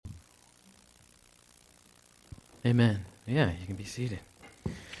Amen. Yeah, you can be seated.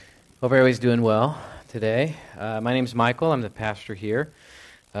 Hope everybody's doing well today. My name's Michael. I'm the pastor here.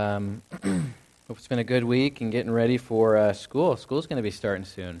 Hope it's been a good week and getting ready for school. School's going to be starting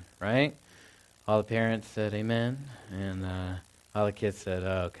soon, right? All the parents said amen, and all the kids said,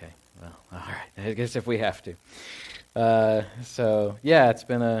 oh, okay, well, all right. I guess if we have to. So, yeah, it's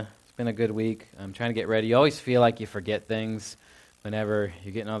been a good week. I'm trying to get ready. You always feel like you forget things whenever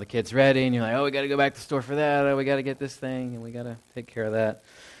you're getting all the kids ready, and you're like, oh, we got to go back to the store for that, oh, we got to get this thing, and we got to take care of that.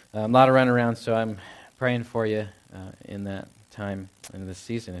 A lot of running around, so I'm praying for you in that time, in this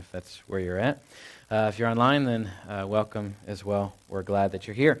season, if that's where you're at. If you're online, then welcome as well. We're glad that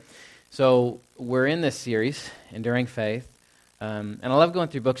you're here. So we're in this series, Enduring Faith, and I love going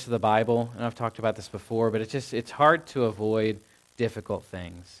through books of the Bible, and I've talked about this before, but it's hard to avoid difficult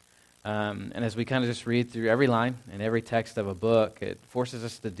things. And as we kind of just read through every line and every text of a book, it forces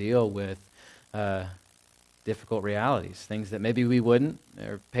us to deal with difficult realities, things that maybe we wouldn't,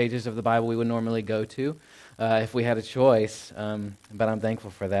 or pages of the Bible we would normally go to if we had a choice, but I'm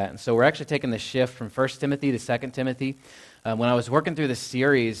thankful for that. And so we're actually taking the shift from 1 Timothy to 2 Timothy. When I was working through this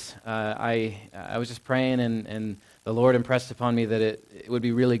series, I was just praying, and the Lord impressed upon me that it would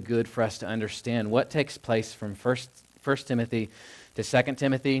be really good for us to understand what takes place from 1 Timothy to 2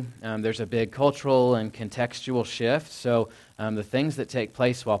 Timothy. There's a big cultural and contextual shift. So the things that take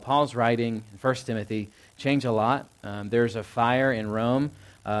place while Paul's writing in 1 Timothy change a lot. There's a fire in Rome,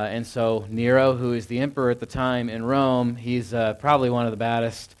 and so Nero, who is the emperor at the time in Rome, he's probably one of the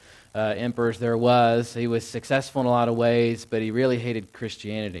baddest emperors there was. He was successful in a lot of ways, but he really hated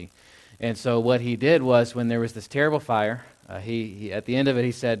Christianity. And so what he did was, when there was this terrible fire, he at the end of it,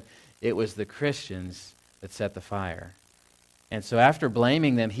 he said, it was the Christians that set the fire. And so after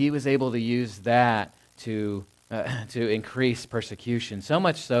blaming them, he was able to use that to increase persecution. So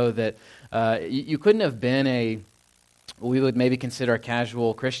much so that you couldn't have been we would maybe consider a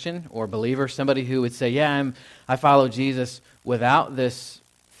casual Christian or believer, somebody who would say, yeah, I follow Jesus, without this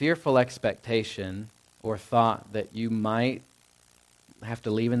fearful expectation or thought that you might have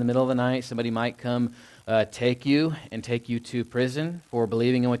to leave in the middle of the night. Somebody might come take you to prison for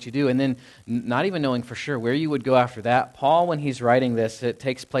believing in what you do, and then not even knowing for sure where you would go after that. Paul, when he's writing this, it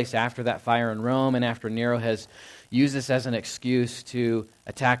takes place after that fire in Rome and after Nero has used this as an excuse to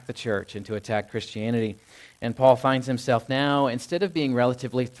attack the church and to attack Christianity. And Paul finds himself now, instead of being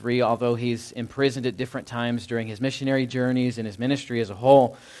relatively free, although he's imprisoned at different times during his missionary journeys and his ministry as a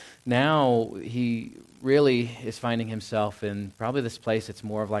whole, now he really is finding himself in probably this place that's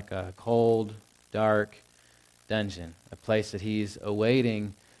more of like a cold, dark dungeon, a place that he's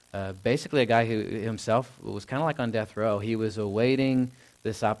awaiting, basically a guy who himself was kind of like on death row. He was awaiting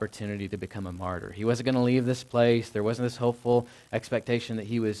this opportunity to become a martyr. He wasn't going to leave this place. There wasn't this hopeful expectation that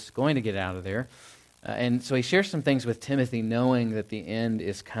he was going to get out of there. And so he shares some things with Timothy, knowing that the end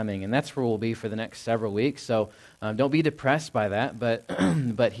is coming. And that's where we'll be for the next several weeks. So don't be depressed by that. But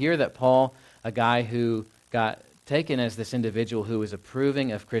but hear that Paul, a guy who got taken as this individual who was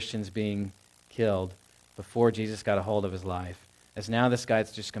approving of Christians being killed before Jesus got a hold of his life, as now this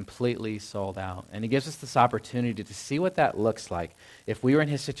guy's just completely sold out. And he gives us this opportunity to see what that looks like. If we were in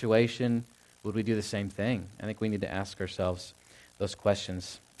his situation, would we do the same thing? I think we need to ask ourselves those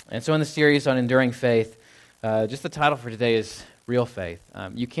questions. And so in the series on enduring faith, just the title for today is Real Faith.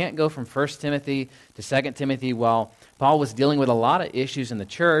 You can't go from 1 Timothy to 2 Timothy while Paul was dealing with a lot of issues in the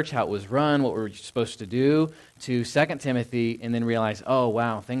church, how it was run, what we were supposed to do, to 2 Timothy, and then realize, oh,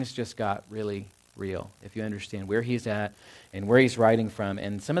 wow, things just got really real, if you understand where he's at and where he's writing from.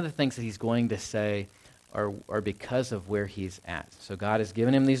 And some of the things that he's going to say are because of where he's at. So God has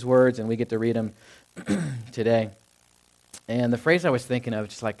given him these words, and we get to read them today. And the phrase I was thinking of,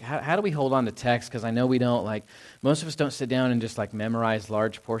 just like, how do we hold on to text? Because I know we don't, most of us don't sit down and just, memorize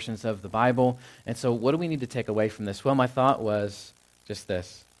large portions of the Bible. And so what do we need to take away from this? Well, my thought was just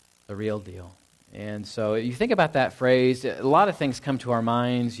this, the real deal. And so you think about that phrase, a lot of things come to our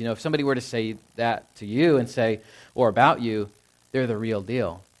minds. You know, if somebody were to say that to you and say, or about you, they're the real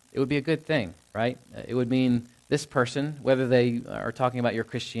deal, it would be a good thing, right? It would mean this person, whether they are talking about your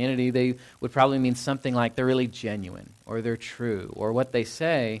Christianity, they would probably mean something like they're really genuine, or they're true, or what they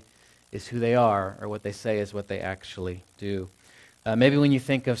say is who they are, or what they say is what they actually do. Maybe when you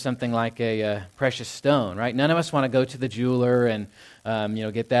think of something like a precious stone, right? None of us want to go to the jeweler and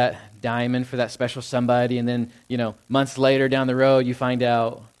get that diamond for that special somebody, and then months later down the road you find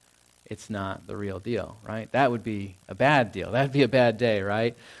out it's not the real deal, right? That would be a bad deal. That would be a bad day,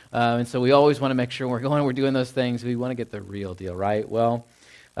 right? And so we always want to make sure we're doing those things, we want to get the real deal, right? Well,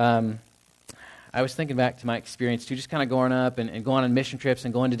 I was thinking back to my experience too, just kind of growing up and going on mission trips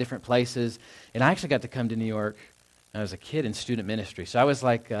and going to different places. And I actually got to come to New York when I was a kid in student ministry. So I was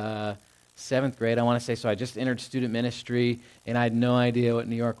like seventh grade, I want to say. So I just entered student ministry, and I had no idea what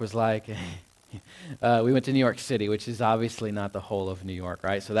New York was like. We went to New York City, which is obviously not the whole of New York,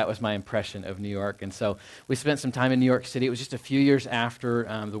 right? So that was my impression of New York. And so we spent some time in New York City. It was just a few years after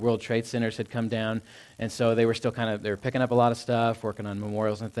the World Trade Centers had come down. And so they were still they were picking up a lot of stuff, working on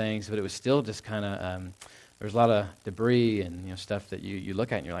memorials and things, but it was still just kind of, there was a lot of debris and stuff that you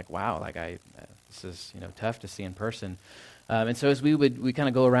look at and you're like, wow, this is tough to see in person. And so as we kind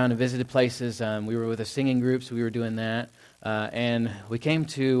of go around and visited places, we were with a singing group, so we were doing that. And we came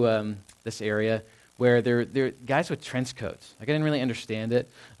to this area where there are guys with trench coats. Like, I didn't really understand it.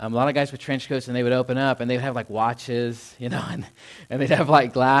 A lot of guys with trench coats, and they would open up, and they would have, like, watches, and they'd have,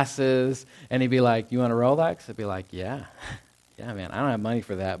 like, glasses, and he'd be like, you want a Rolex? I'd be like, yeah. Yeah, man, I don't have money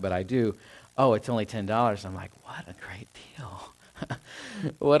for that, but I do. Oh, it's only $10. I'm like, what a great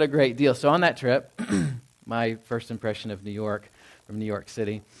deal. What a great deal. So on that trip, my first impression of New York, from New York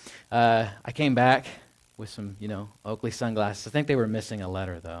City, I came back with some, Oakley sunglasses. I think they were missing a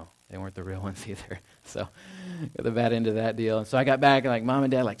letter, though. They weren't the real ones either. So got the bad end of that deal. And so I got back, and like Mom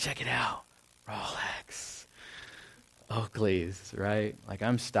and Dad, like, check it out. Rolex. Oakleys, right? Like,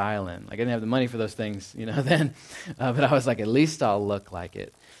 I'm styling. Like, I didn't have the money for those things, then. But I was like, at least I'll look like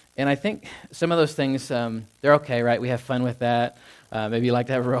it. And I think some of those things, they're okay, right? We have fun with that. Maybe you like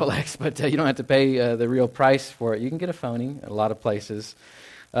to have a Rolex, but you don't have to pay the real price for it. You can get a phony at a lot of places.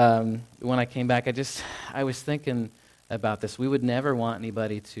 When I came back, I was thinking about this. We would never want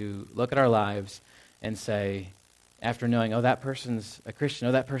anybody to look at our lives and say, after knowing, oh, that person's a Christian,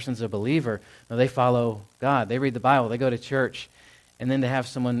 oh, that person's a believer, no, they follow God, they read the Bible, they go to church, and then to have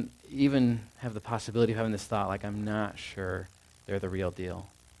someone even have the possibility of having this thought, like, I'm not sure they're the real deal,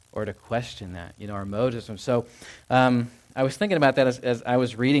 or to question that, our motives. And so I was thinking about that as I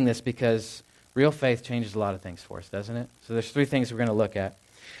was reading this, because real faith changes a lot of things for us, doesn't it? So there's 3 things we're going to look at.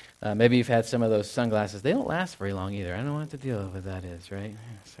 Maybe you've had some of those sunglasses. They don't last very long either. I don't know what the deal with that is, right?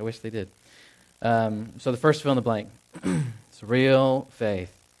 Yes, I wish they did. So the first fill in the blank. It's real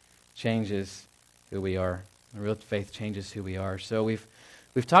faith changes who we are. Real faith changes who we are. So we've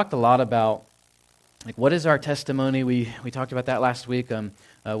talked a lot about, like, what is our testimony? We talked about that last week.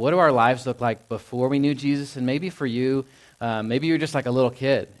 What do our lives look like before we knew Jesus? And maybe for you, maybe you're just like a little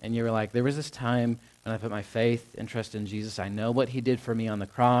kid, and you were like, there was this time when I put my faith and trust in Jesus. I know what he did for me on the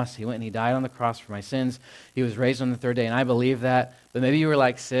cross. He went and he died on the cross for my sins. He was raised on the 3rd day, and I believe that. But maybe you were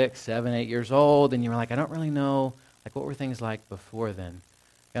like 6, 7, 8 years old, and you were like, I don't really know, like, what were things like before then?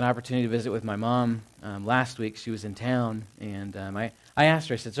 Got an opportunity to visit with my mom last week. She was in town, and I asked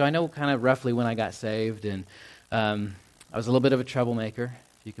her, I said, so I know kind of roughly when I got saved, and I was a little bit of a troublemaker,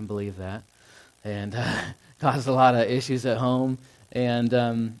 if you can believe that, and caused a lot of issues at home. And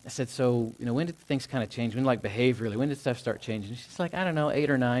I said, so, when did things kind of change? When, like, behaviorally, when did stuff start changing? She's like, I don't know, 8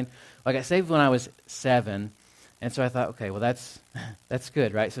 or 9. Well, I got saved when I was 7. And so I thought, okay, well, that's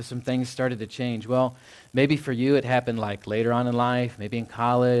good, right? So some things started to change. Well, maybe for you it happened, like, later on in life, maybe in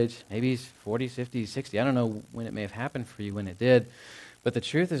college, maybe 40s, 50s, 60s. I don't know when it may have happened for you, when it did. But the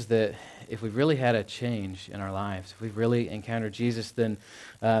truth is that if we've really had a change in our lives, if we've really encountered Jesus, then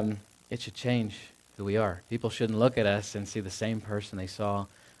it should change who we are. People shouldn't look at us and see the same person they saw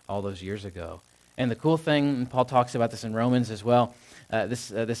all those years ago. And the cool thing, and Paul talks about this in Romans as well,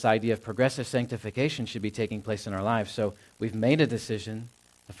 this idea of progressive sanctification should be taking place in our lives. So we've made a decision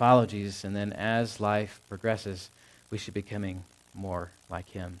to follow Jesus, and then as life progresses, we should be becoming more like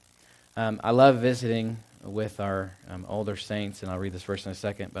him. I love visiting with our older saints, and I'll read this verse in a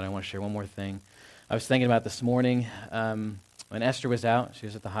second, but I want to share one more thing. I was thinking about this morning when Esther was out. She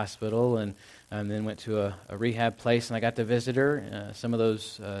was at the hospital, and then went to a rehab place, and I got to visit her, some of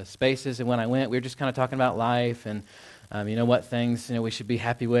those spaces. And when I went, we were just kind of talking about life and, what things, we should be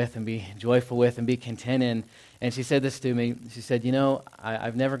happy with and be joyful with and be content in. And she said this to me. She said,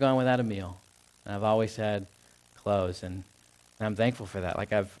 I've never gone without a meal. And I've always had clothes, and I'm thankful for that.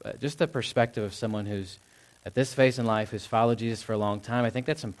 Like, I've just the perspective of someone who's at this phase in life, who's followed Jesus for a long time. I think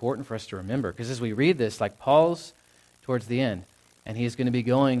that's important for us to remember, because as we read this, like, Paul's towards the end, and he's going to be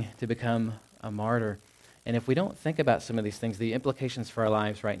going to become a martyr. And if we don't think about some of these things, the implications for our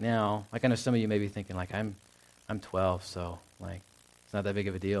lives right now, like, I know some of you may be thinking, like, I'm 12, so, like, it's not that big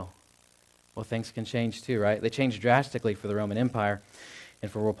of a deal. Well, things can change too, right? They changed drastically for the Roman Empire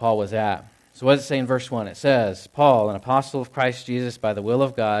and for where Paul was at. So what does it say in verse 1? It says, Paul, an apostle of Christ Jesus by the will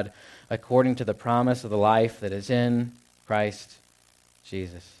of God, according to the promise of the life that is in Christ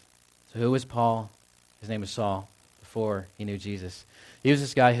Jesus. So who was Paul? His name was Saul before he knew Jesus. He was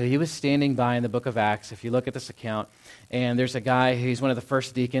this guy who he was standing by in the book of Acts, if you look at this account, and there's a guy, he's one of the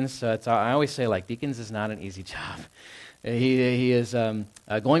first deacons. So I always say, like, deacons is not an easy job. He is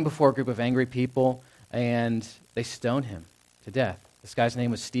going before a group of angry people, and they stone him to death. This guy's name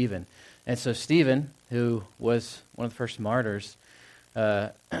was Stephen. And so Stephen, who was one of the first martyrs,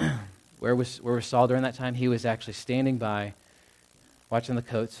 where was Saul during that time? He was actually standing by, watching the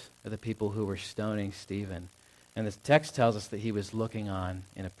coats of the people who were stoning Stephen. And the text tells us that he was looking on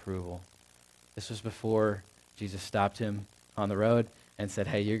in approval. This was before Jesus stopped him on the road and said,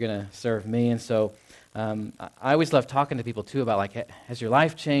 hey, you're going to serve me. And so I always love talking to people, too, about, like, has your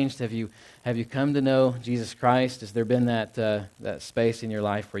life changed? Have you come to know Jesus Christ? Has there been that space in your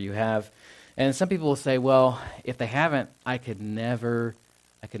life where you have? And some people will say, well, if they haven't, I could never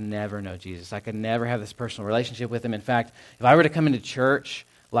know Jesus. I could never have this personal relationship with him. In fact, if I were to come into church,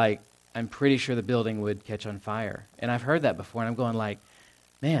 like, I'm pretty sure the building would catch on fire. And I've heard that before, and I'm going like,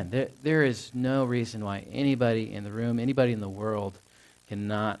 man, there is no reason why anybody in the room, anybody in the world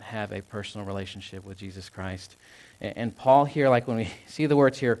cannot have a personal relationship with Jesus Christ. And Paul here, like when we see the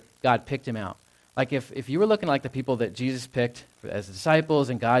words here, God picked him out. Like if you were looking like the people that Jesus picked as disciples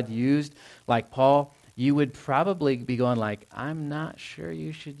and God used, like Paul, you would probably be going like, I'm not sure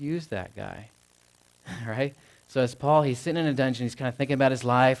you should use that guy, right? So as Paul, he's sitting in a dungeon, he's kind of thinking about his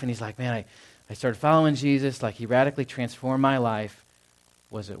life, and he's like, man, I started following Jesus, like he radically transformed my life.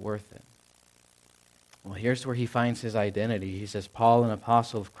 Was it worth it? Well, here's where he finds his identity. He says, Paul, an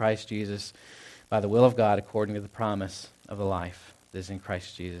apostle of Christ Jesus, by the will of God, according to the promise of the life that is in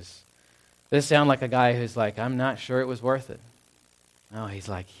Christ Jesus. Does this sound like a guy who's like, I'm not sure it was worth it? No, he's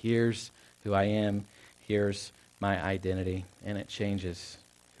like, here's who I am, here's my identity, and it changes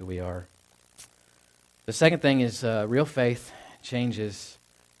who we are. The second thing is real faith changes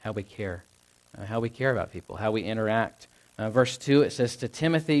how we care about people, how we interact. Verse 2, it says, to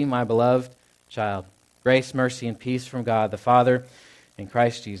Timothy, my beloved child, grace, mercy, and peace from God the Father and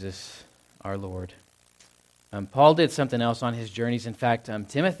Christ Jesus our Lord. Paul did something else on his journeys. In fact,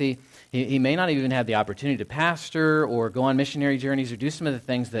 Timothy, he may not even have the opportunity to pastor or go on missionary journeys or do some of the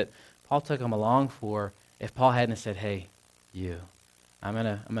things that Paul took him along for if Paul hadn't said, hey, you, I'm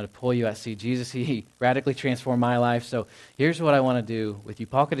gonna pull you out. See, Jesus, he radically transformed my life. So here's what I want to do with you.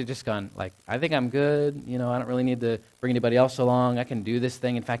 Paul could have just gone, like, I think I'm good. You know, I don't really need to bring anybody else along. I can do this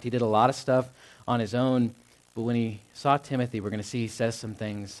thing. In fact, he did a lot of stuff on his own. But when he saw Timothy, we're going to see he says some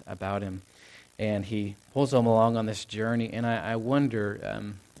things about him. And he pulls him along on this journey. And I wonder,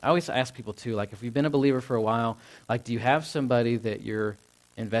 I always ask people too, like if you've been a believer for a while, like do you have somebody that you're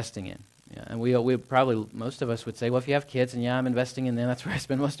investing in? Yeah, and we probably, most of us would say, well, if you have kids, and yeah, I'm investing in them, that's where I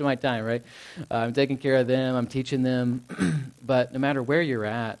spend most of my time, right? I'm taking care of them, I'm teaching them. But no matter where you're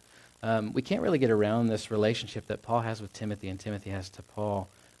at, we can't really get around this relationship that Paul has with Timothy and Timothy has to Paul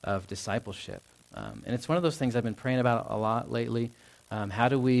of discipleship. And it's one of those things I've been praying about a lot lately. How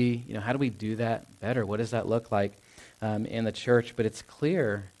do we do that better? What does that look like in the church? But it's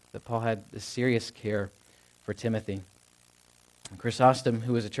clear that Paul had this serious care for Timothy. Chrysostom,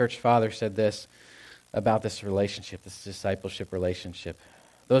 who was a church father, said this about this relationship, this discipleship relationship.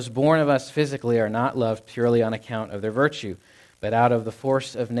 Those born of us physically are not loved purely on account of their virtue, but out of the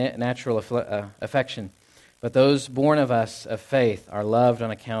force of natural affection. But those born of us of faith are loved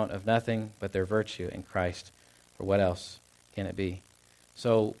on account of nothing but their virtue in Christ. For what else can it be?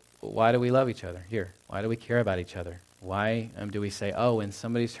 So why do we love each other here? Why do we care about each other? Why do we say, oh, when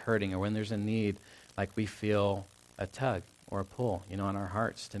somebody's hurting or when there's a need, like we feel a tug or a pull, on our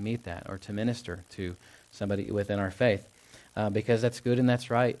hearts to meet that or to minister to somebody within our faith? Because that's good and that's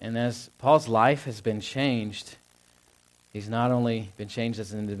right. And as Paul's life has been changed, he's not only been changed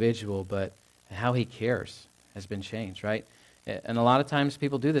as an individual, but how he cares has been changed, right? And a lot of times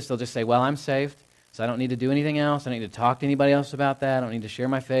people do this. They'll just say, well, I'm saved, so I don't need to do anything else. I don't need to talk to anybody else about that. I don't need to share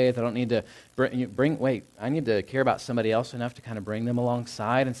my faith. I don't need to I need to care about somebody else enough to kind of bring them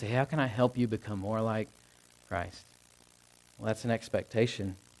alongside and say, hey, how can I help you become more like Christ? Well, that's an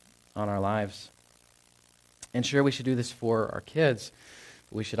expectation on our lives. And sure, we should do this for our kids,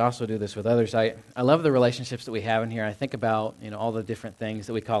 but we should also do this with others. I love the relationships that we have in here. I think about all the different things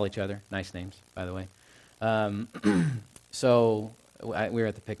that we call each other. Nice names, by the way. So we were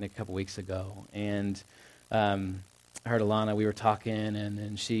at the picnic a couple weeks ago, and I heard Alana, we were talking,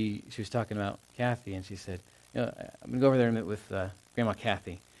 and she was talking about Kathy, and she said, I'm going to go over there and meet with Grandma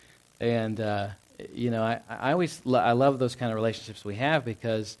Kathy. And, I love those kind of relationships we have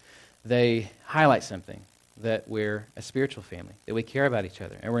because they highlight something, that we're a spiritual family, that we care about each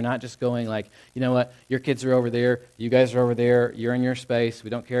other. And we're not just going like, you know what, your kids are over there, you guys are over there, you're in your space, we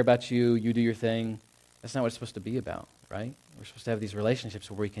don't care about you, you do your thing. That's not what it's supposed to be about, right? We're supposed to have these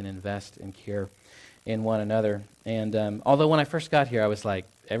relationships where we can invest and care in one another. And although when I first got here, I was like,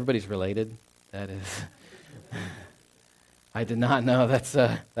 everybody's related. That is, I did not know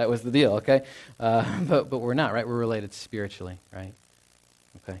that was the deal, okay? But we're not, right? We're related spiritually, right?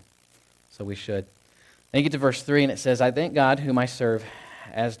 Okay, so we should. Then you get to verse 3, and it says, I thank God whom I serve,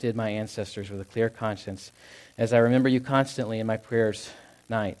 as did my ancestors, with a clear conscience, as I remember you constantly in my prayers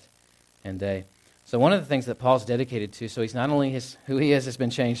night and day. So one of the things that Paul's dedicated to, so he's not only who he is has been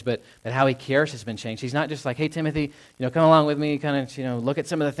changed, but how he cares has been changed. He's not just like, hey, Timothy, come along with me, kind of, look at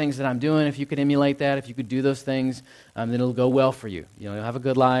some of the things that I'm doing. If you could emulate that, if you could do those things, then it'll go well for you. You'll have a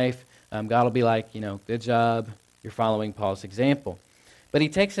good life. God will be like, good job. You're following Paul's example. But he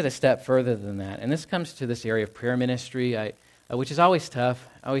takes it a step further than that. And this comes to this area of prayer ministry, which is always tough.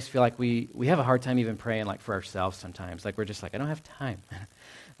 I always feel like we have a hard time even praying like for ourselves sometimes. Like we're just like, I don't have time. I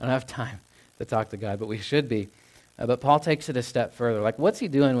don't have time to talk to God, but we should be. But Paul takes it a step further. Like, what's he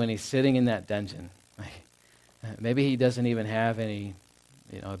doing when he's sitting in that dungeon? Like, maybe he doesn't even have any,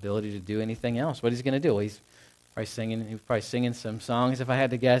 ability to do anything else. What is he going to do? Well, he's probably singing some songs, if I had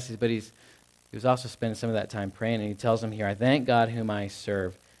to guess. But he was also spending some of that time praying, and he tells him here, I thank God whom I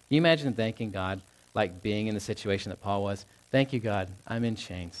serve. Can you imagine thanking God like being in the situation that Paul was? Thank you, God. I'm in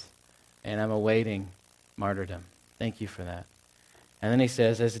chains, and I'm awaiting martyrdom. Thank you for that. And then he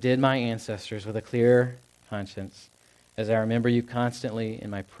says, as did my ancestors, with a clear conscience, as I remember you constantly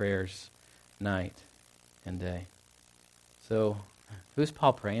in my prayers night and day. So who's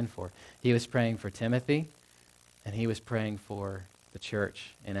Paul praying for? He was praying for Timothy, and he was praying for the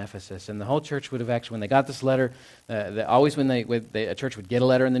church in Ephesus. And the whole church would have actually, when they got this letter, always when a church would get a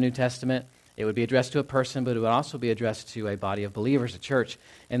letter in the New Testament, it would be addressed to a person, but it would also be addressed to a body of believers, a church.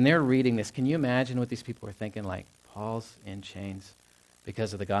 And they're reading this. Can you imagine what these people are thinking? Like, Paul's in chains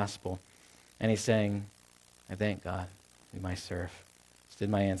because of the gospel. And he's saying, I thank God whom I serve, as did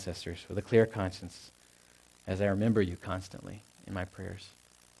my ancestors, with a clear conscience, as I remember you constantly in my prayers.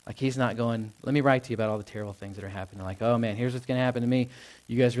 Like, he's not going, let me write to you about all the terrible things that are happening. Like, oh man, here's what's going to happen to me.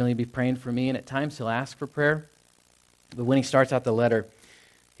 You guys really be praying for me. And at times he'll ask for prayer. But when he starts out the letter,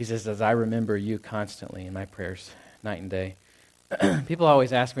 he says, as I remember you constantly in my prayers, night and day. People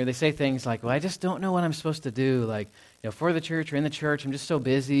always ask me, they say things like, well, I just don't know what I'm supposed to do. Like, for the church or in the church, I'm just so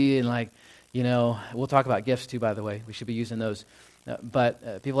busy. And like, we'll talk about gifts too, by the way. We should be using those.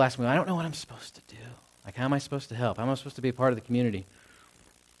 But people ask me, I don't know what I'm supposed to do. Like, how am I supposed to help? How am I supposed to be a part of the community?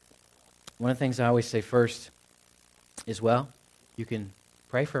 One of the things I always say first is, well, you can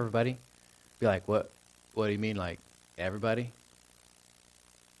pray for everybody. Be like, what do you mean, like, everybody?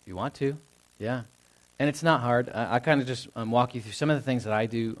 If you want to, yeah. And it's not hard. I kind of just walk you through some of the things that I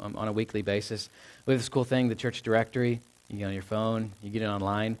do on a weekly basis. We have this cool thing, the church directory. You get on your phone, you get it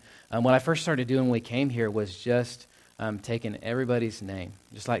online. What I first started doing when we came here was just taking everybody's name,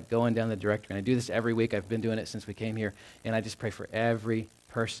 just like going down the directory. And I do this every week. I've been doing it since we came here, and I just pray for every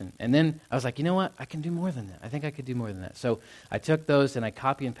person. And then I was like, you know what? I can do more than that. I think I could do more than that. So I took those and I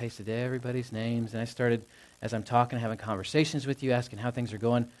copy and pasted everybody's names, and I started, as I'm talking, having conversations with you, asking how things are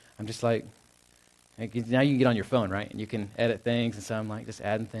going. I'm just like, now you can get on your phone, right? And you can edit things, and so I'm like just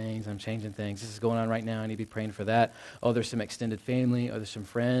adding things, I'm changing things. This is going on right now. I need to be praying for that. Oh, there's some extended family, or there's some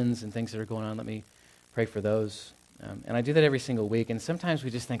friends and things that are going on. Let me pray for those. And I do that every single week, and sometimes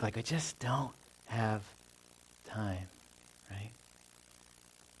we just think like, I just don't have time, right?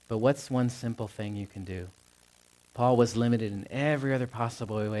 But what's one simple thing you can do? Paul was limited in every other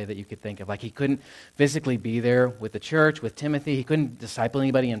possible way that you could think of. Like, he couldn't physically be there with the church, with Timothy. He couldn't disciple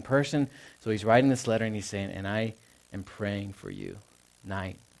anybody in person. So he's writing this letter and he's saying, and I am praying for you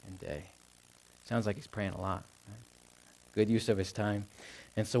night and day. Sounds like he's praying a lot. Right? Good use of his time.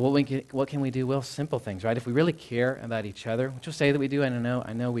 And so what can we do? Well, simple things, right? If we really care about each other, which we'll say that we do, and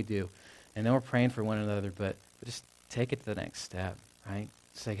I know we do. I know we're praying for one another, but just take it to the next step, right?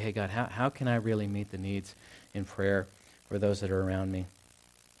 Say, hey, God, how can I really meet the needs in prayer for those that are around me?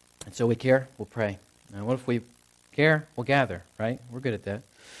 And so we care, we'll pray. Now, what if we care? We'll gather, right? We're good at that.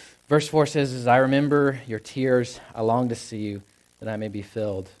 Verse 4 says, as I remember your tears, I long to see you, that I may be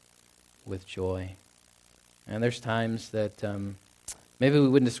filled with joy. And there's times that maybe we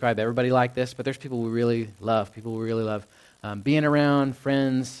wouldn't describe everybody like this, but there's people we really love, being around,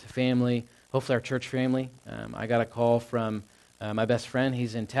 friends, family, hopefully our church family. I got a call from my best friend.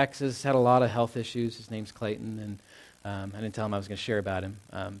 He's in Texas, had a lot of health issues. His name's Clayton, and I didn't tell him I was going to share about him.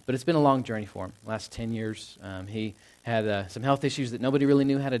 But it's been a long journey for him. Last 10 years, he had some health issues that nobody really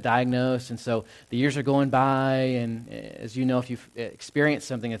knew how to diagnose, and so the years are going by, and as you know, if you've experienced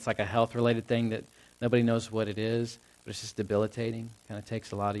something, it's like a health-related thing that nobody knows what it is, but it's just debilitating. Kind of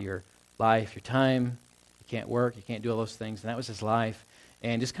takes a lot of your life, your time. You can't work, you can't do all those things. And that was his life.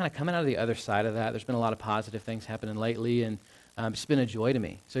 And just kind of coming out of the other side of that, there's been a lot of positive things happening lately, and it's been a joy to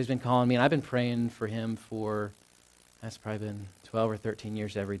me. So he's been calling me, and I've been praying for him for, that's probably been 12 or 13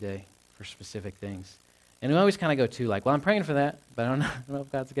 years every day for specific things. And we always kind of go to like, well, I'm praying for that, but I don't know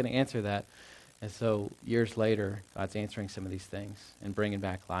if God's going to answer that. And so years later, God's answering some of these things and bringing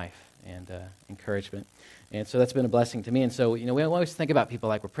back life and encouragement. And so that's been a blessing to me. And so, we always think about people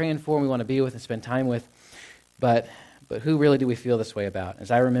like we're praying for and we want to be with and spend time with, but who really do we feel this way about?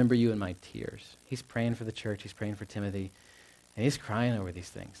 As I remember you in my tears. He's praying for the church. He's praying for Timothy. And he's crying over these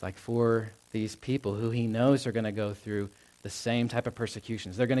things, like for these people who he knows are going to go through the same type of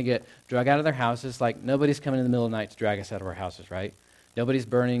persecutions. They're going to get drug out of their houses. Like nobody's coming in the middle of the night to drag us out of our houses, right? Nobody's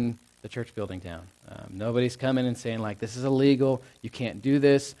burning the church building down. Nobody's coming and saying like, this is illegal. You can't do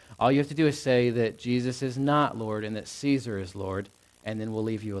this. All you have to do is say that Jesus is not Lord and that Caesar is Lord, and then we'll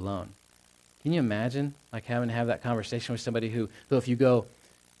leave you alone. Can you imagine like having to have that conversation with somebody who if you go,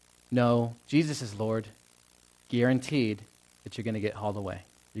 no, Jesus is Lord, guaranteed that you're going to get hauled away.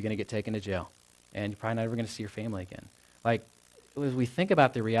 You're going to get taken to jail. And you're probably not ever going to see your family again. Like, as we think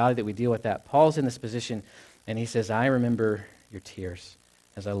about the reality that we deal with that, Paul's in this position, and he says, I remember your tears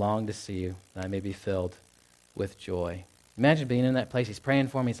as I long to see you, that I may be filled with joy. Imagine being in that place. He's praying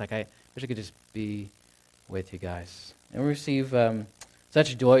for me. He's like, I wish I could just be with you guys. And we receive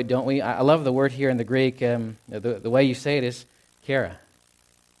such joy, don't we? I love the word here in the Greek. The way you say it is kara.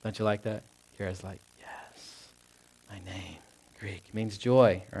 Don't you like that? Kara's like, yes, my name. Greek. It means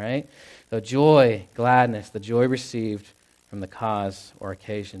joy, right? So joy, gladness, the joy received from the cause or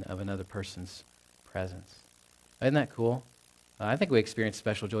occasion of another person's presence. Isn't that cool? I think we experience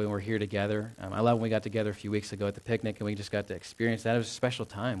special joy when we're here together. I love when we got together a few weeks ago at the picnic and we just got to experience that. It was a special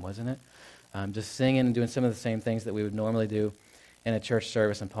time, wasn't it? Just singing and doing some of the same things that we would normally do in a church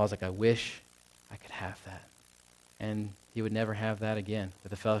service. And Paul's like, I wish I could have that. And he would never have that again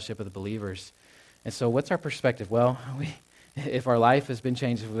with the fellowship of the believers. And so what's our perspective? Well, if our life has been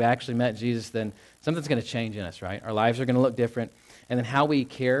changed, if we've actually met Jesus, then something's going to change in us, right? Our lives are going to look different. And then how we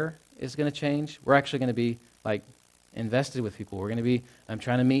care is going to change. We're actually going to be like invested with people. We're going to be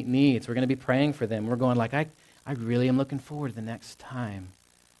trying to meet needs. We're going to be praying for them. We're going like, I really am looking forward to the next time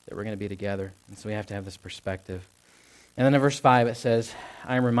that we're going to be together. And so we have to have this perspective. And then in verse 5 it says,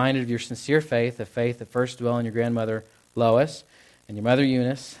 I am reminded of your sincere faith, the faith that first dwelt in your grandmother Lois and your mother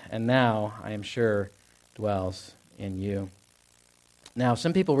Eunice, and now, I am sure, dwells in you. Now,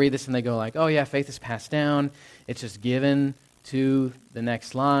 some people read this and they go like, oh yeah, faith is passed down. It's just given to the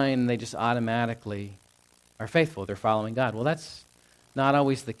next line, and they just automatically are faithful. They're following God. Well, that's not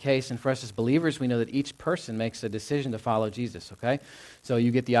always the case. And for us as believers, we know that each person makes a decision to follow Jesus, okay? So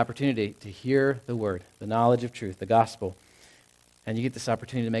you get the opportunity to hear the word, the knowledge of truth, the gospel, and you get this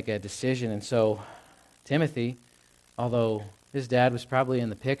opportunity to make a decision. And so Timothy, although his dad was probably in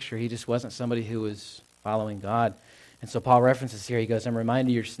the picture, he just wasn't somebody who was following God. And so Paul references here, he goes, I'm reminded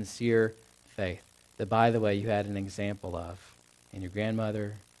of your sincere faith, that by the way, you had an example of in your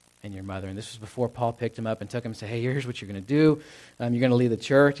grandmother and your mother. And this was before Paul picked him up and took him and said, hey, here's what you're going to do. You're going to lead the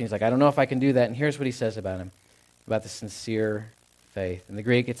church. And he's like, I don't know if I can do that. And here's what he says about him, about the sincere faith. In the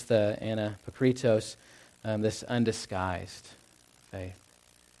Greek, it's the anapokritos, this undisguised faith.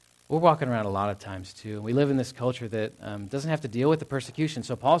 We're walking around a lot of times, too. We live in this culture that doesn't have to deal with the persecution.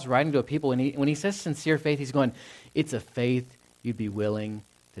 So Paul's writing to a people, and when he says sincere faith, he's going, it's a faith you'd be willing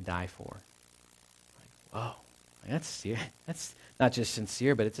to die for. Like, whoa, that's not just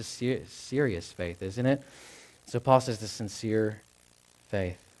sincere, but it's a serious faith, isn't it? So Paul says the sincere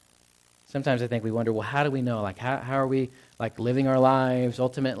faith. Sometimes I think we wonder, well, how do we know? Like, how are we like living our lives?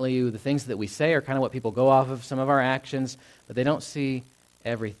 Ultimately, the things that we say are kind of what people go off of, some of our actions, but they don't see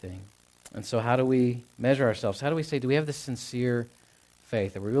everything. And so how do we measure ourselves? How do we say, do we have this sincere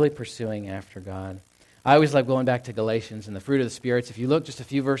faith? Are we really pursuing after God? I always love going back to Galatians and the fruit of the spirits. If you look just a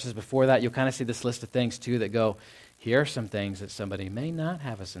few verses before that, you'll kind of see this list of things too that go, here are some things that somebody may not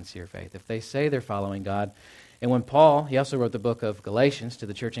have a sincere faith if they say they're following God. And when Paul, he also wrote the book of Galatians to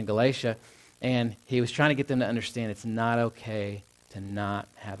the church in Galatia, and he was trying to get them to understand it's not okay to not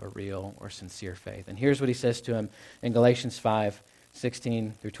have a real or sincere faith. And here's what he says to him in Galatians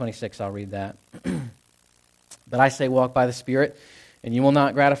 5:16 through 26. I'll read that. But I say, walk by the Spirit, and you will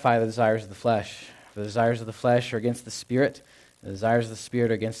not gratify the desires of the flesh. For the desires of the flesh are against the Spirit, the desires of the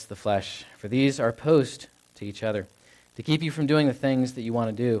Spirit are against the flesh. For these are opposed to each other, to keep you from doing the things that you want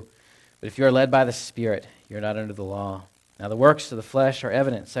to do. But if you are led by the Spirit, you are not under the law. Now the works of the flesh are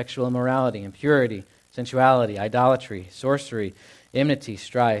evident: sexual immorality, impurity, sensuality, idolatry, sorcery, enmity,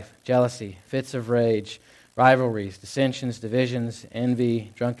 strife, jealousy, fits of rage, rivalries, dissensions, divisions,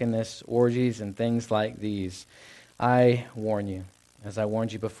 envy, drunkenness, orgies, and things like these. I warn you, as I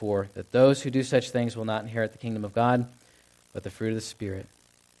warned you before, that those who do such things will not inherit the kingdom of God, but the fruit of the Spirit.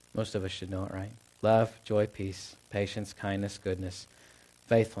 Most of us should know it, right? Love, joy, peace, patience, kindness, goodness,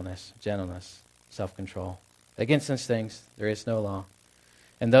 faithfulness, gentleness, self-control. Against such things there is no law.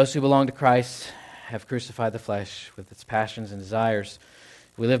 And those who belong to Christ have crucified the flesh with its passions and desires.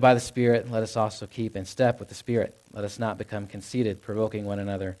 If we live by the Spirit, let us also keep in step with the Spirit. Let us not become conceited, provoking one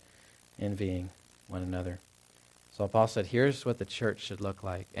another, envying one another. So Paul said, here's what the church should look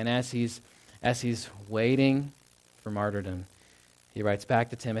like. And as he's waiting for martyrdom, he writes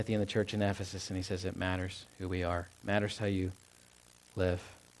back to Timothy and the church in Ephesus, and he says it matters who we are. It matters how you live.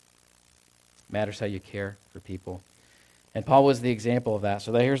 It matters how you care for people. And Paul was the example of that.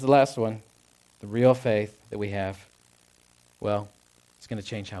 So here's the last one. The real faith that we have, well, it's going to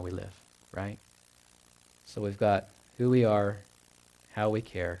change how we live, right? So we've got who we are, how we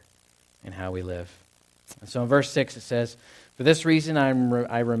care, and how we live. And so in verse 6 it says, "For this reason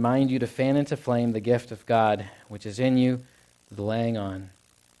I remind you to fan into flame the gift of God, which is in you, the laying on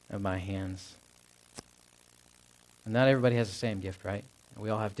of my hands." And not everybody has the same gift, right? We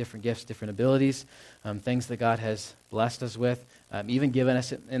all have different gifts, different abilities, things that God has blessed us with, even given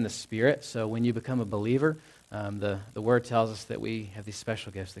us in the Spirit. So when you become a believer, the Word tells us that we have these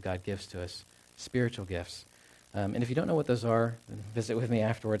special gifts that God gives to us, spiritual gifts. And if you don't know what those are, visit with me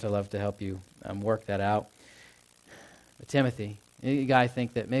afterwards. I'd love to help you work that out. But Timothy, you guy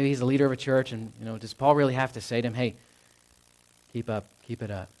think that maybe he's a leader of a church, and does Paul really have to say to him, hey, keep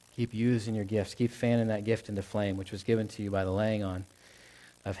it up, keep using your gifts, keep fanning that gift into flame, which was given to you by the laying on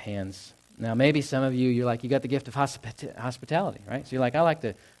of hands. Now, maybe some of you, you're like, you got the gift of hospitality, right? So you're like, I like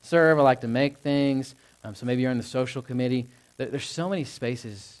to serve, I like to make things. So maybe you're in the social committee. There's so many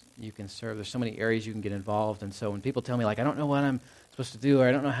spaces you can serve. There's so many areas you can get involved. And so when people tell me, like, I don't know what I'm supposed to do, or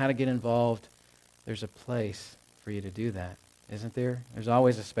I don't know how to get involved, there's a place for you to do that, isn't there? There's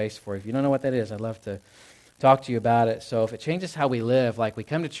always a space for you. If you don't know what that is, I'd love to talk to you about it. So if it changes how we live, like we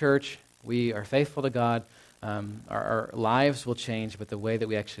come to church, we are faithful to God, our lives will change, but the way that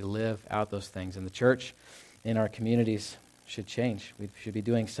we actually live out those things in the church, in our communities, should change. We should be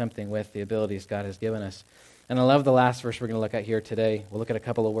doing something with the abilities God has given us. And I love the last verse we're going to look at here today. We'll look at a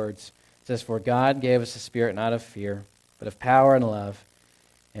couple of words. It says, "For God gave us a spirit not of fear, but of power and love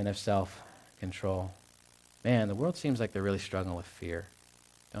and of self-control." Man, the world seems like they're really struggling with fear,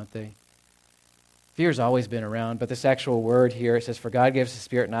 don't they? Fear's always been around, but this actual word here, it says, "For God gives us a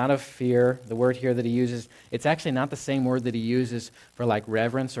spirit not of fear." The word here that he uses, it's actually not the same word that he uses for like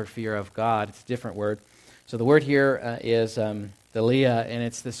reverence or fear of God. It's a different word. So the word here is philia, and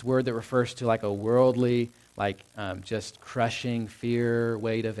it's this word that refers to like a worldly, just crushing fear,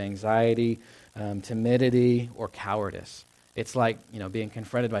 weight of anxiety, timidity, or cowardice. It's like, being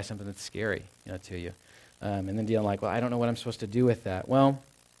confronted by something that's scary, to you. And then dealing like, well, I don't know what I'm supposed to do with that. Well,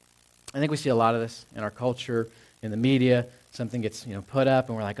 I think we see a lot of this in our culture, in the media. Something gets, put up,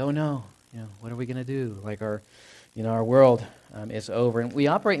 and we're like, oh no, what are we going to do? Like our world is over. And we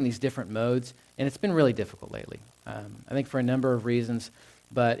operate in these different modes, and it's been really difficult lately. I think for a number of reasons.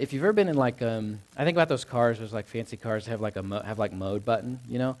 But if you've ever been in I think about those cars, there's like fancy cars that have mode button,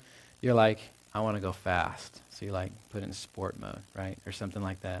 You're like, I want to go fast. So you put it in sport mode, right? Or something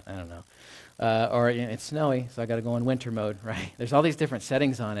like that. I don't know. Or it's snowy, so I got to go in winter mode, right? There's all these different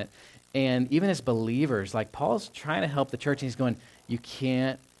settings on it. And even as believers, Paul's trying to help the church, and he's going, you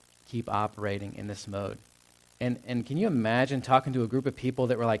can't keep operating in this mode. And can you imagine talking to a group of people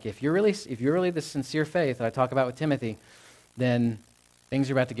that were like, if you're really the sincere faith that I talk about with Timothy, then things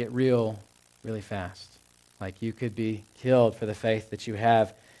are about to get real, really fast. Like you could be killed for the faith that you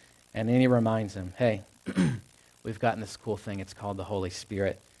have. And then he reminds them, hey, we've gotten this cool thing. It's called the Holy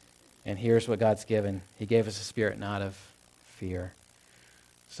Spirit. And here's what God's given. He gave us a spirit not of fear.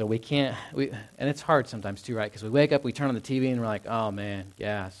 So we can't, and it's hard sometimes too, right? Because we wake up, we turn on the TV, and we're like, oh man,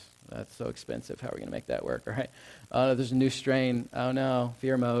 gas, that's so expensive. How are we going to make that work, right? Oh, there's a new strain. Oh no,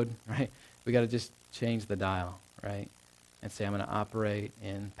 fear mode, right? We got to just change the dial, right? And say, I'm going to operate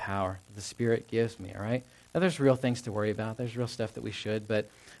in power that the Spirit gives me, all right? Now, there's real things to worry about. There's real stuff that we should, but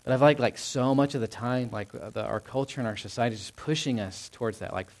I've like so much of the time, our culture and our society is just pushing us towards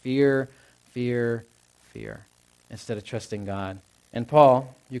that, like fear, instead of trusting God. And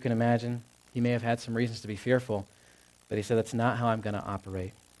Paul, you can imagine, he may have had some reasons to be fearful, but he said, that's not how I'm going to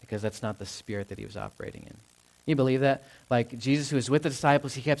operate, because that's not the spirit that he was operating in. You believe that? Like Jesus, who was with the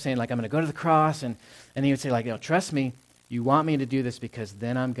disciples, he kept saying, I'm going to go to the cross, and he would say, trust me, you want me to do this because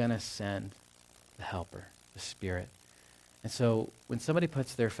then I'm going to send the helper, the Spirit. And so when somebody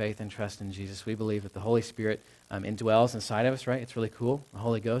puts their faith and trust in Jesus, we believe that the Holy Spirit indwells inside of us, right? It's really cool. The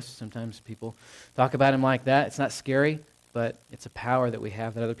Holy Ghost, sometimes people talk about him like that. It's not scary, but it's a power that we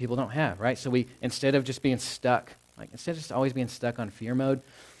have that other people don't have, right? So we, instead of just being stuck, instead of just always being stuck on fear mode,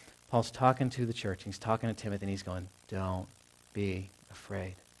 Paul's talking to the church. He's talking to Timothy, and he's going, don't be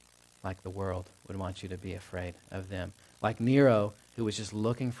afraid like the world would want you to be afraid of them. Like Nero, who was just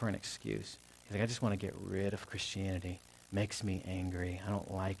looking for an excuse. He's like, I just want to get rid of Christianity. It makes me angry. I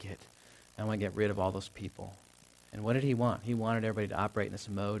don't like it. I want to get rid of all those people. And what did he want? He wanted everybody to operate in this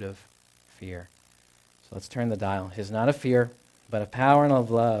mode of fear. So let's turn the dial. It's not of fear, but of power and of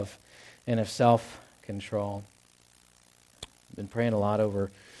love and of self-control. I've been praying a lot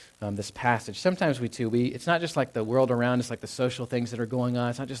over this passage. Sometimes it's not just like the world around us, like the social things that are going on.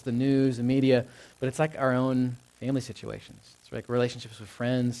 It's not just the news, the media, but it's like our own family situations. It's like relationships with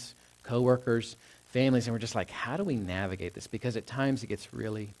friends, coworkers, families, and we're just like, how do we navigate this? Because at times it gets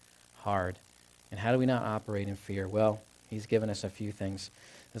really hard. And how do we not operate in fear? Well, he's given us a few things.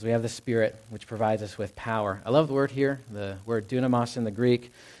 As we have the Spirit, which provides us with power. I love the word here, the word dunamos in the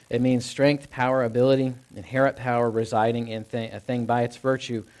Greek. It means strength, power, ability, inherent power residing in a thing by its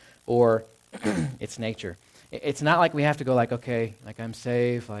virtue or its nature. It's not like we have to go like, okay, like I'm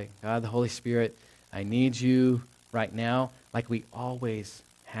saved, like God, the Holy Spirit, I need you right now. Like we always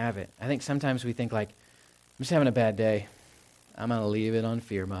have it. I think sometimes we think like, I'm just having a bad day. I'm going to leave it on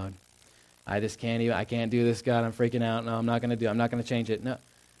fear mode. I can't do this, God. I'm freaking out. No, I'm not going to change it. No.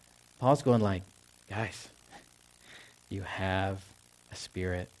 Paul's going like, guys, you have a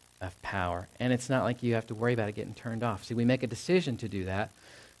spirit of power. And it's not like you have to worry about it getting turned off. See, we make a decision to do that.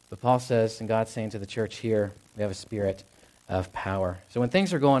 But Paul says, and God's saying to the church here, we have a spirit of power. So when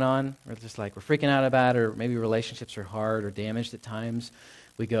things are going on, we're just like, we're freaking out about it, or maybe relationships are hard or damaged at times,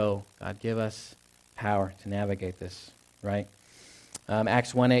 we go, God, give us power to navigate this, right?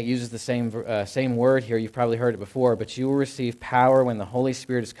 Acts 1:8 uses the same word here. You've probably heard it before, but you will receive power when the Holy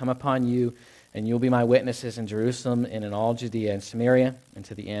Spirit has come upon you, and you'll be my witnesses in Jerusalem and in all Judea and Samaria and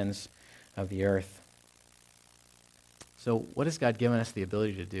to the ends of the earth. So what has God given us the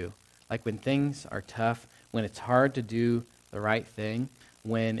ability to do? Like when things are tough, when it's hard to do the right thing,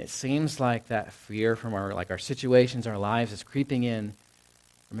 when it seems like that fear from our situations, our lives is creeping in,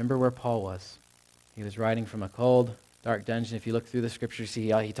 remember where Paul was. He was writing from a cold, dark dungeon. If you look through the scriptures, you see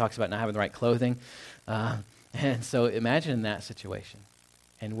how he talks about not having the right clothing. And so imagine that situation.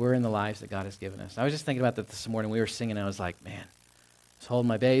 And we're in the lives that God has given us. I was just thinking about that this morning. We were singing, and I was like, man, I was holding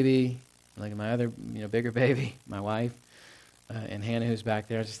my baby, like my other bigger baby, my wife, and Hannah, who's back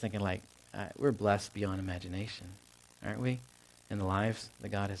there. I was just thinking, like, we're blessed beyond imagination, aren't we, in the lives that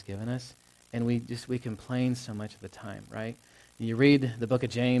God has given us? And we complain so much of the time, right? And you read the book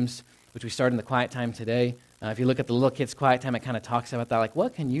of James, which we started in the quiet time today. If you look at the little kids' quiet time, it kind of talks about that. Like,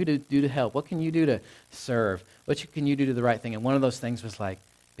 what can you do to help? What can you do to serve? What can you do to the right thing? And one of those things was like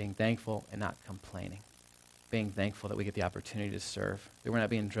being thankful and not complaining. Being thankful that we get the opportunity to serve. That we're not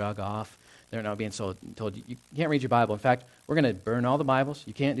being drug off. They're not being told you can't read your Bible. In fact, we're going to burn all the Bibles.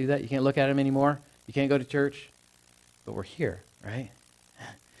 You can't do that. You can't look at them anymore. You can't go to church. But we're here, right?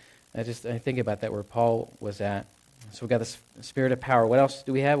 I think about that where Paul was at. So we've got this spirit of power. What else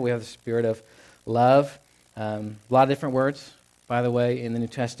do we have? We have the spirit of love. A lot of different words, by the way, in the New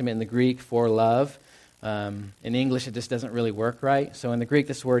Testament, in the Greek for love. In English, it just doesn't really work right. So in the Greek,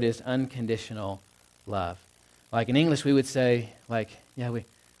 this word is unconditional love. Like in English, we would say, like, yeah,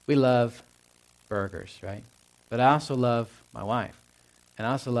 we love burgers, right? But I also love my wife. And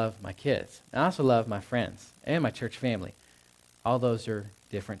I also love my kids. And I also love my friends and my church family. All those are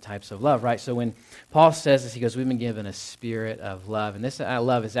different types of love, right? So when Paul says this, he goes, we've been given a spirit of love. And this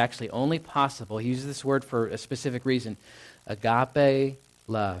love is actually only possible. He uses this word for a specific reason. Agape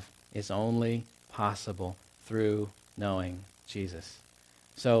love is only possible through knowing Jesus.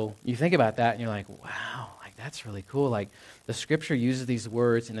 So you think about that and you're like, wow, like that's really cool. Like the scripture uses these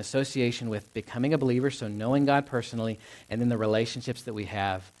words in association with becoming a believer, so knowing God personally, and then the relationships that we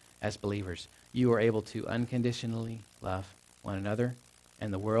have as believers. You are able to unconditionally love one another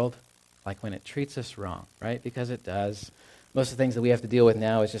and the world, like when it treats us wrong, right? Because it does. Most of the things that we have to deal with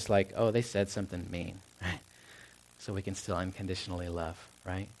now is just like, oh, they said something mean, right? So we can still unconditionally love,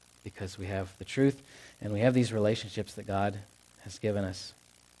 right? Because we have the truth and we have these relationships that God has given us.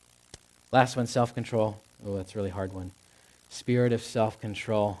 Last one, self-control. Oh, that's a really hard one. Spirit of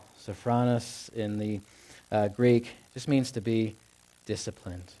self-control. Sophronos in the Greek just means to be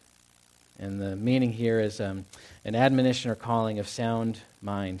disciplined. And the meaning here is an admonition or calling of sound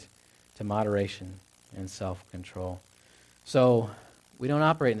mind to moderation and self-control. So we don't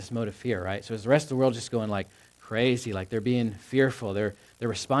operate in this mode of fear, right? So is the rest of the world just going like, crazy, like they're being fearful. They're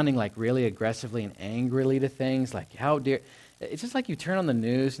responding like really aggressively and angrily to things. Like, how dare... It's just like you turn on the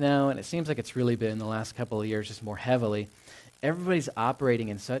news now, and it seems like it's really been the last couple of years just more heavily. Everybody's operating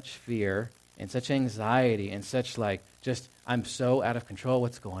in such fear and such anxiety and such like just, I'm so out of control,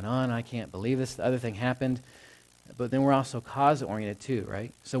 what's going on? I can't believe this other thing happened. But then we're also cause-oriented too,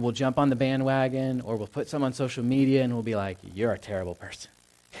 right? So we'll jump on the bandwagon, or we'll put some on social media, and we'll be like, you're a terrible person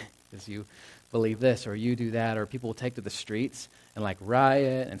because you believe this, or you do that, or people will take to the streets and like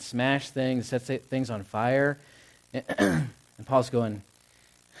riot and smash things, set things on fire. And Paul's going,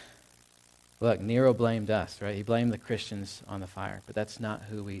 look, Nero blamed us, right? He blamed the Christians on the fire, but that's not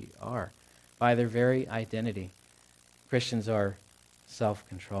who we are. By their very identity, Christians are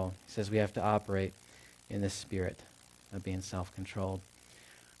self-controlled. He says we have to operate in this spirit of being self-controlled.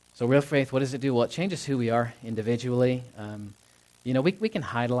 So real faith, what does it do? Well, it changes who we are individually. We can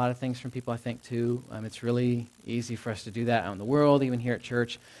hide a lot of things from people, I think, too. It's really easy for us to do that out in the world, even here at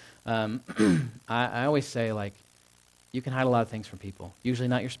church. I always say, like, you can hide a lot of things from people. Usually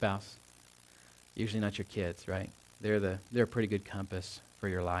not your spouse. Usually not your kids, right? They're a pretty good compass for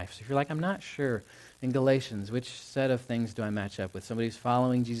your life. So if you're like, I'm not sure, in Galatians, which set of things do I match up with? Somebody who's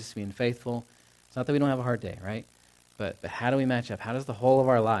following Jesus, being faithful. It's not that we don't have a hard day, right? But how do we match up? How does the whole of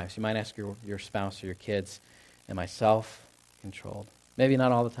our lives? You might ask your spouse or your kids, am I self-controlled? Maybe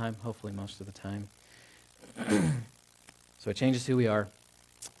not all the time, hopefully most of the time. So it changes who we are.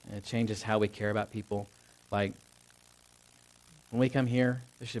 And it changes how we care about people. Like, when we come here,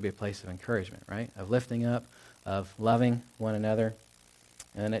 there should be a place of encouragement, right? Of lifting up, of loving one another.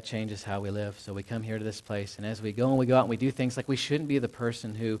 And then it changes how we live. So we come here to this place, and as we go and we go out and we do things, like we shouldn't be the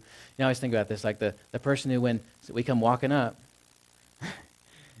person who, I always think about this, like the person who when we come walking up,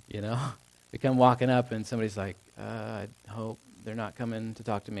 we come walking up and somebody's like, I hope they're not coming to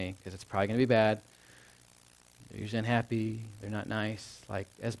talk to me because it's probably going to be bad. They're usually unhappy. They're not nice. Like,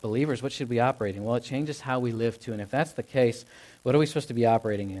 as believers, what should we operate in? Well, it changes how we live, too. And if that's the case, what are we supposed to be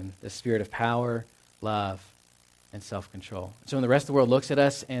operating in? The spirit of power, love, and self-control. So when the rest of the world looks at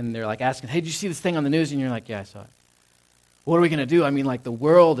us and they're like asking, hey, did you see this thing on the news? And you're like, yeah, I saw it. What are we going to do? Like, the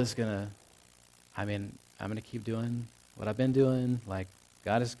world is going to, I'm going to keep doing what I've been doing. Like,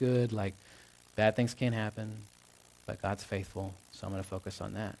 God is good. Like, bad things can't happen, but God's faithful, so I'm going to focus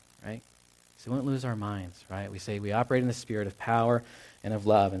on that, right? So we won't lose our minds, right? We say we operate in the spirit of power and of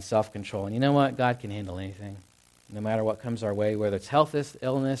love and self-control. And you know what? God can handle anything, no matter what comes our way, whether it's health,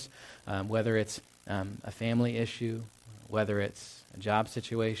 illness, whether it's a family issue, whether it's a job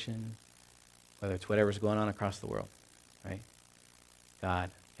situation, whether it's whatever's going on across the world, right?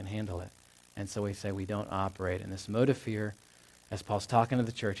 God can handle it. And so we say we don't operate in this mode of fear. As Paul's talking to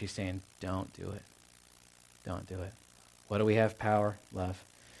the church, he's saying, don't do it. Don't do it. What do we have? Power, love,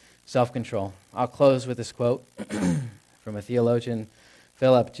 self-control. I'll close with this quote from a theologian,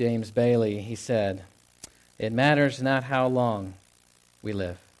 Philip James Bailey. He said, it matters not how long we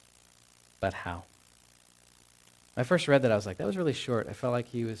live, but how. When I first read that, I was like, that was really short. I felt like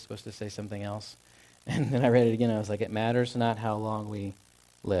he was supposed to say something else. And then I read it again, and I was like, it matters not how long we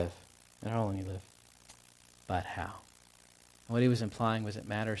live, not how long we live, but how. And what he was implying was it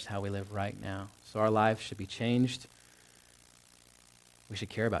matters how we live right now. So our lives should be changed. We should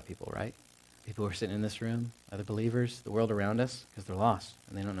care about people, right? People who are sitting in this room, other believers, the world around us, because they're lost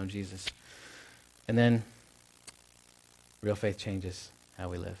and they don't know Jesus. And then real faith changes how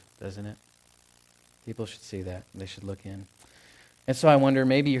we live, doesn't it? People should see that. They should look in. And so I wonder,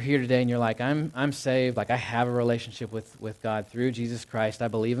 maybe you're here today and you're like, I'm saved, like I have a relationship with God through Jesus Christ. I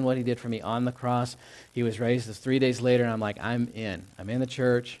believe in what he did for me on the cross. He was raised 3 days later, and I'm like, I'm in the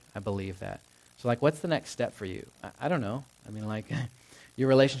church. I believe that. So like, what's the next step for you? I don't know. Your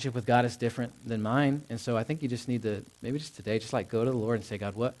relationship with God is different than mine, and so I think you just need to, maybe just today, just like go to the Lord and say,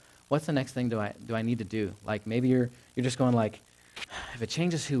 God, what's the next thing do I need to do? Like maybe you're just going like, if it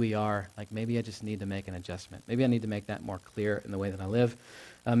changes who we are, like maybe I just need to make an adjustment. Maybe I need to make that more clear in the way that I live.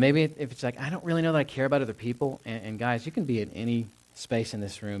 Maybe if it's like, I don't really know that I care about other people, and guys, you can be in any space in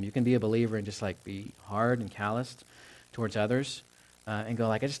this room. You can be a believer and just like be hard and calloused towards others, and go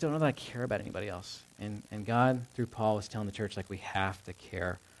like, I just don't know that I care about anybody else. And God, through Paul, was telling the church, like, we have to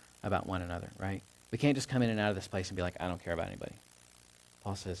care about one another, right? We can't just come in and out of this place and be like, I don't care about anybody.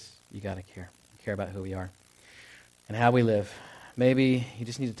 Paul says, you got to care about who we are and how we live. Maybe you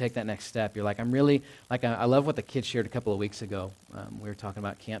just need to take that next step. You're like, I'm really, like, I love what the kids shared a couple of weeks ago. We were talking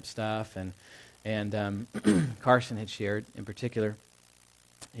about camp stuff, and Carson had shared in particular.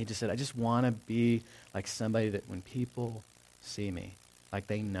 He just said, I just want to be like somebody that when people see me, like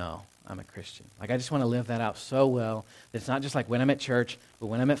they know I'm a Christian. Like I just want to live that out so well that it's not just like when I'm at church, but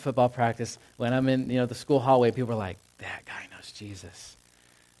when I'm at football practice, when I'm in the school hallway, people are like, that guy knows Jesus.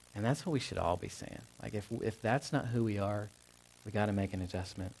 And that's what we should all be saying. Like if that's not who we are, we got to make an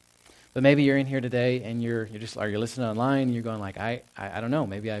adjustment. But maybe you're in here today and you're listening online and you're going like, I don't know,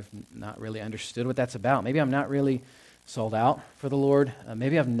 maybe I've not really understood what that's about. Maybe I'm not really sold out for the Lord.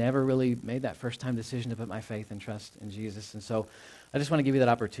 Maybe I've never really made that first time decision to put my faith and trust in Jesus. And so I just want to give you that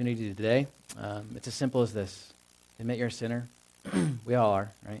opportunity today. It's as simple as this. Admit you're a sinner. We all are,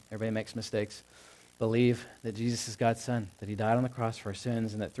 right? Everybody makes mistakes. Believe that Jesus is God's Son, that he died on the cross for our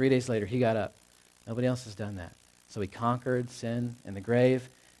sins, and that 3 days later he got up. Nobody else has done that. So he conquered sin and the grave,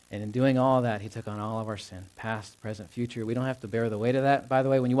 and in doing all that, he took on all of our sin, past, present, future. We don't have to bear the weight of that. By the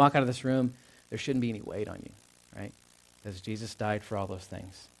way, when you walk out of this room, there shouldn't be any weight on you, right? Because Jesus died for all those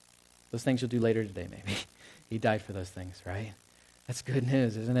things. Those things you'll do later today, maybe. He died for those things, right? That's good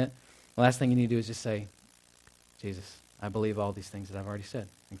news, isn't it? The last thing you need to do is just say, Jesus, I believe all these things that I've already said,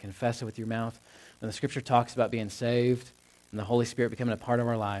 and confess it with your mouth. When the Scripture talks about being saved and the Holy Spirit becoming a part of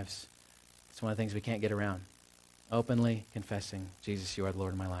our lives, it's one of the things we can't get around. Openly confessing, Jesus, you are the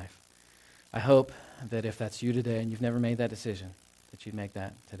Lord of my life. I hope that if that's you today and you've never made that decision, that you'd make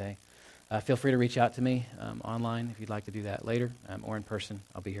that today. Feel free to reach out to me online if you'd like to do that later, or in person.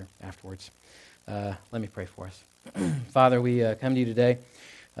 I'll be here afterwards. Let me pray for us. Father, we come to you today.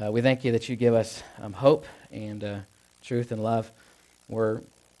 We thank you that you give us hope and truth and love. We're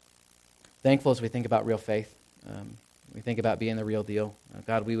thankful as we think about real faith. We think about being the real deal.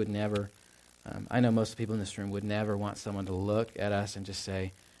 God, we would never, I know most people in this room would never want someone to look at us and just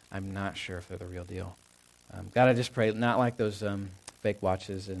say, I'm not sure if they're the real deal. God, I just pray, not like those fake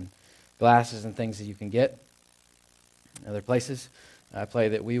watches and glasses and things that you can get in other places. I pray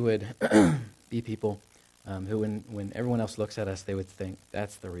that we would be people who, when everyone else looks at us, they would think,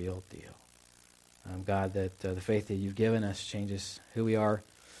 that's the real deal. God, that the faith that you've given us changes who we are,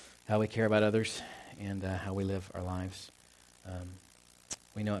 how we care about others, and how we live our lives.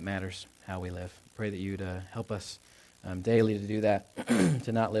 We know it matters how we live. Pray that you'd help us daily to do that,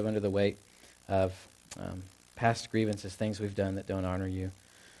 to not live under the weight of past grievances, things we've done that don't honor you.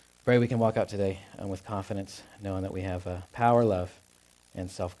 Pray we can walk out today with confidence, knowing that we have power, love, and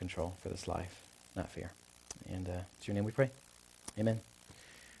self-control for this life, not fear. And it's your name we pray. Amen.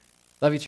 Love you.